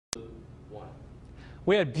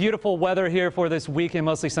We had beautiful weather here for this weekend,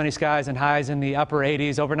 mostly sunny skies and highs in the upper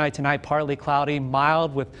 80s. Overnight tonight, partly cloudy,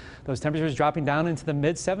 mild with those temperatures dropping down into the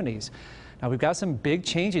mid 70s. Now we've got some big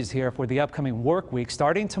changes here for the upcoming work week.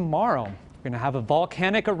 Starting tomorrow, we're going to have a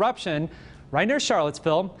volcanic eruption right near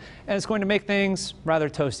Charlottesville, and it's going to make things rather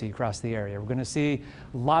toasty across the area. We're going to see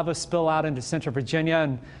lava spill out into central Virginia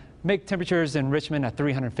and make temperatures in Richmond at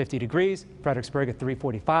 350 degrees, Fredericksburg at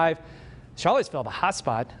 345, Charlottesville, the hot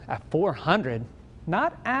spot, at 400.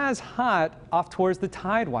 Not as hot off towards the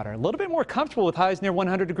Tidewater. A little bit more comfortable with highs near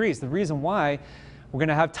 100 degrees. The reason why, we're going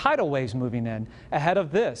to have tidal waves moving in ahead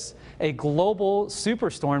of this, a global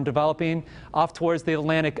superstorm developing off towards the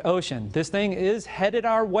Atlantic Ocean. This thing is headed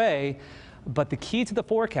our way, but the key to the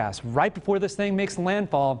forecast, right before this thing makes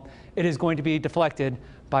landfall, it is going to be deflected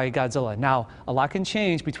by Godzilla. Now, a lot can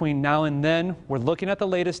change between now and then. We're looking at the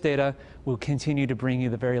latest data. We'll continue to bring you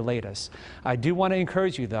the very latest. I do want to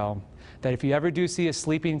encourage you, though, that if you ever do see a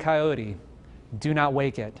sleeping coyote, do not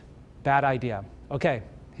wake it. Bad idea. Okay,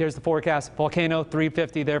 here's the forecast. Volcano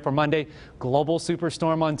 350 there for Monday. Global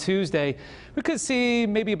superstorm on Tuesday. We could see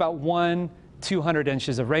maybe about 200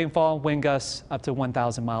 inches of rainfall, wind gusts up to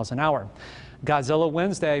 1,000 miles an hour. Godzilla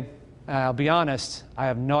Wednesday. I'll be honest, I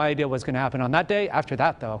have no idea what's going to happen on that day. After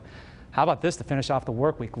that, though, how about this to finish off the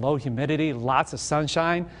work week? Low humidity, lots of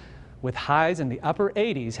sunshine, with highs in the upper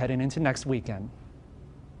 80s heading into next weekend.